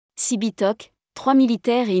Cibitoke, 3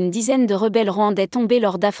 militaires et une dizaine de rebelles rwandais tombés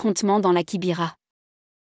lors d'affrontements dans la Kibira.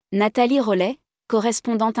 Nathalie Rollet,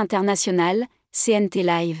 correspondante internationale, CNT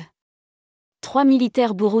Live. 3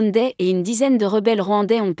 militaires burundais et une dizaine de rebelles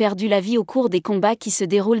rwandais ont perdu la vie au cours des combats qui se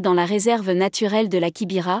déroulent dans la réserve naturelle de la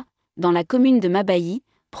Kibira, dans la commune de Mabayi,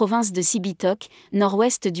 province de Cibitoke,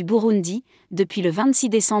 nord-ouest du Burundi, depuis le 26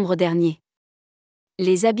 décembre dernier.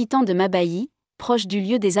 Les habitants de Mabayi, proches du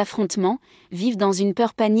lieu des affrontements, vivent dans une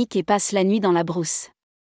peur panique et passent la nuit dans la brousse.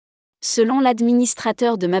 Selon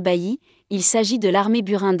l'administrateur de Mabayi, il s'agit de l'armée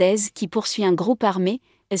burundaise qui poursuit un groupe armé,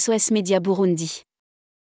 SOS Média Burundi.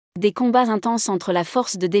 Des combats intenses entre la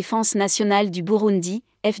Force de défense nationale du Burundi,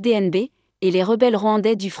 FDNB, et les rebelles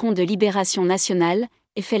rwandais du Front de libération nationale,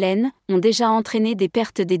 FLN, ont déjà entraîné des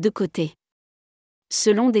pertes des deux côtés.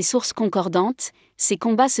 Selon des sources concordantes, ces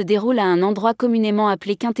combats se déroulent à un endroit communément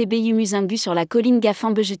appelé Kintebe-Yumuzingu sur la colline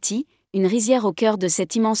Gafin-Bejeti, une rizière au cœur de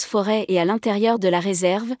cette immense forêt et à l'intérieur de la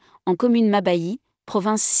réserve, en commune Mabayi,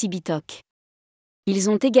 province Cibitoke. Ils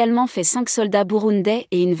ont également fait 5 soldats burundais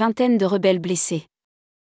et une vingtaine de rebelles blessés.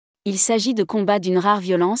 Il s'agit de combats d'une rare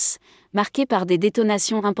violence, marqués par des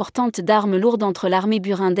détonations importantes d'armes lourdes entre l'armée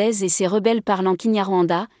burundaise et ses rebelles parlant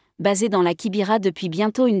kinyarwanda, basés dans la Kibira depuis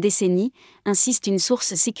bientôt une décennie, insiste une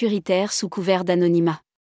source sécuritaire sous couvert d'anonymat.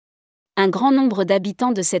 Un grand nombre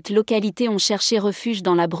d'habitants de cette localité ont cherché refuge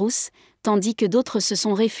dans la brousse, tandis que d'autres se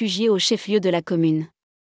sont réfugiés au chef-lieu de la commune.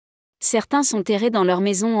 Certains sont terrés dans leur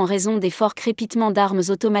maison en raison des forts crépitements d'armes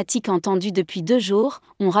automatiques entendus depuis 2 jours,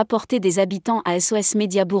 ont rapporté des habitants à SOS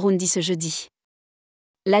Média Burundi ce jeudi.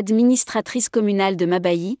 L'administratrice communale de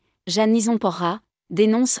Mabayi, Jeanne Porra,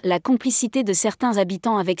 dénonce la complicité de certains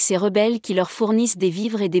habitants avec ces rebelles qui leur fournissent des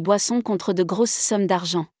vivres et des boissons contre de grosses sommes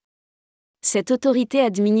d'argent. Cette autorité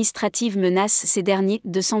administrative menace ces derniers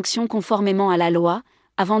de sanctions conformément à la loi,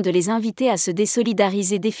 avant de les inviter à se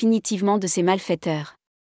désolidariser définitivement de ces malfaiteurs.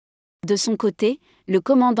 De son côté, le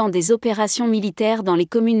commandant des opérations militaires dans les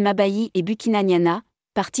communes Mabayi et Bukinanyana,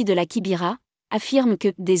 partie de la Kibira, affirme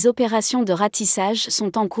que des opérations de ratissage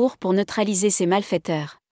sont en cours pour neutraliser ces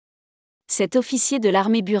malfaiteurs. Cet officier de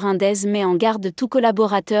l'armée burundaise met en garde tout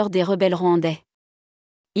collaborateur des rebelles rwandais.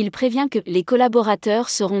 Il prévient que les collaborateurs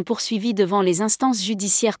seront poursuivis devant les instances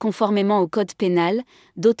judiciaires conformément au code pénal,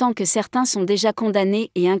 d'autant que certains sont déjà condamnés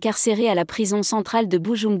et incarcérés à la prison centrale de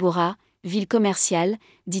Bujumbura, ville commerciale,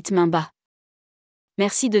 dite Mimba.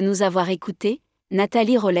 Merci de nous avoir écoutés,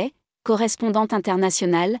 Nathalie Rollet, correspondante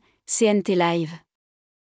internationale, CNT Live.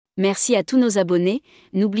 Merci à tous nos abonnés,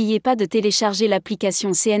 n'oubliez pas de télécharger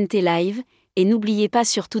l'application CNT Live, et n'oubliez pas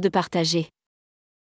surtout de partager.